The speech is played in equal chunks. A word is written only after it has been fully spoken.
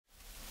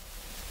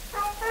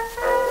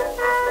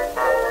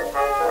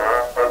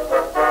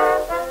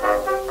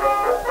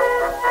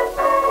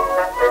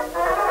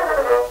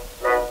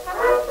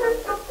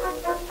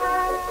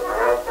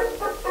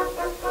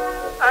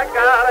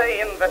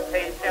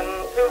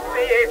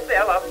be a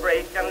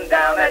celebration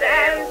down at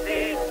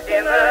Auntie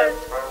Skinner's.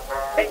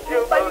 A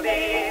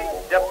Jubilee,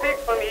 the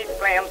pigs from each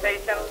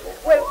plantation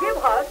will give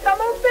her some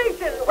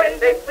ovation when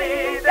they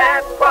see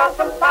that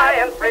possum pie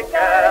and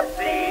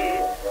fricassee.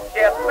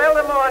 Just smell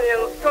them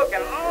onions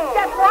cooking.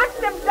 Just watch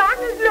them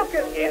darkies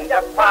looking in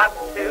the pot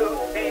to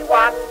see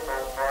what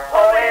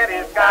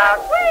Auntie's got.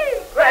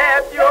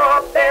 Grab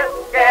your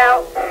best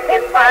gal,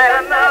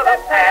 invite another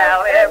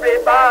pal.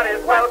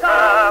 Everybody's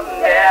welcome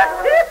there.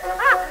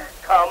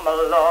 Come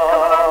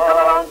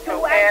along to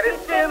Auntie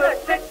Skinner's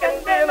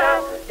chicken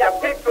dinner. Your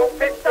pickle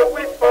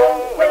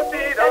wishbone will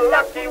be the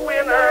lucky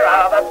winner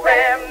of a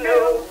brand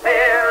new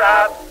pair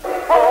of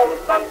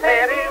homespun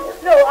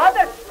panties. No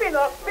other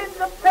spinner spins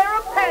a pair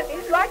of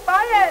panties like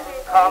my Andy.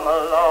 Come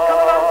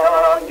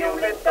along, you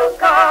little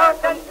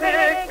cotton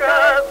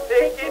pickers,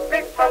 sticky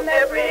picks from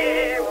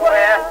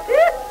everywhere.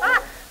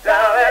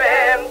 Down at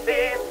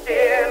Auntie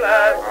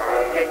Skinner's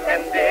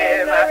chicken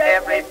dinner,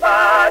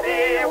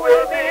 everybody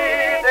will be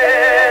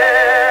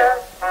there.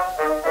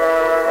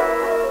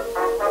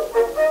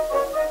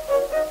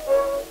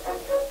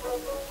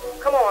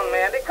 Come on,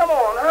 Mandy, come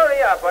on,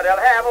 hurry up, or they'll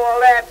have all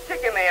that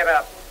chicken ate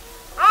up.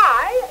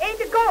 I ain't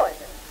a-going.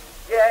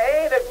 You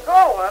ain't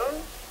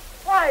a-going?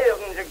 Why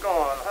isn't you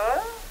going,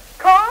 huh?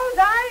 'Cause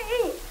I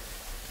ain't.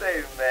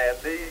 Say,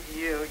 Mandy,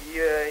 you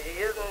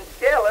isn't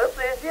jealous,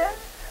 is you?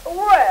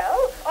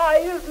 Well, I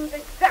isn't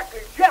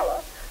exactly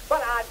jealous,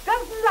 but I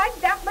doesn't like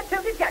that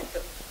Matilda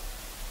Jackson.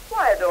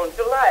 Why don't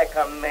you like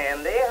her,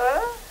 Mandy,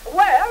 huh?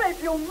 Well,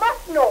 if you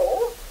must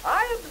know,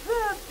 I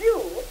observed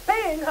you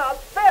paying her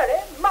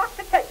very much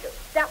attention.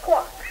 That's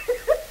why.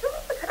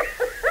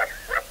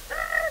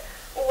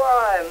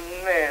 Why,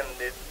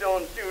 Mandy,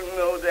 don't you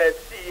know that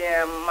she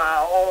am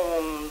my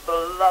own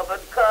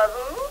beloved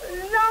cousin?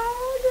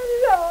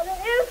 Lord,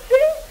 is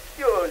she?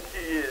 Sure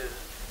she is.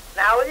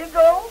 Now will you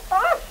go?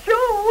 I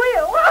sure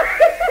will.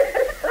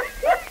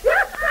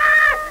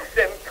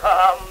 Then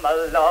come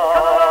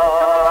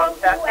along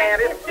to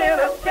Auntie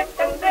Skinner's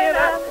chicken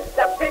dinner.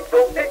 The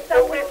pickle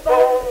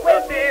wishbone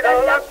will be the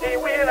lucky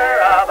winner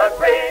of a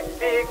great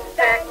big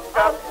stack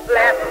of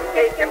lasting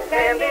cake and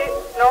candy.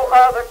 No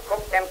other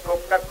cook can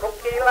cook a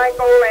cookie like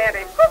old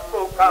Auntie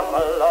Cuckoo. Come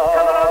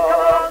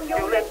along, you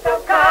little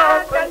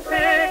cotton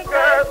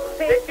pickers,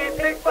 sticky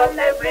picks from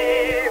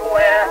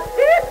everywhere.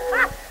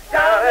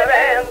 Down at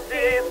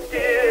Auntie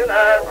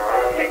Skinner's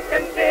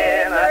chicken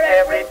dinner,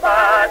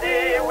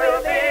 everybody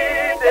will be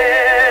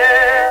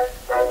there.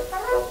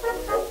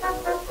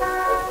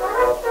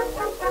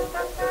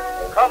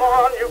 Come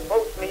on, you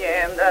folks,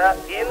 meander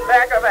in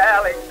back of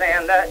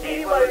Alexander.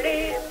 He will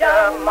lead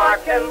the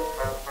marching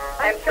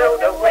and show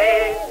the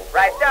way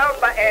right down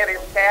by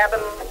Auntie's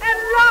cabin. And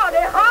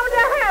Lordy, how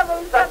to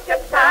heaven Such a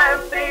time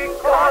being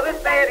called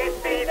this Auntie's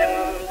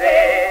feeding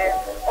day.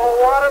 Oh,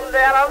 what is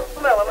that I'm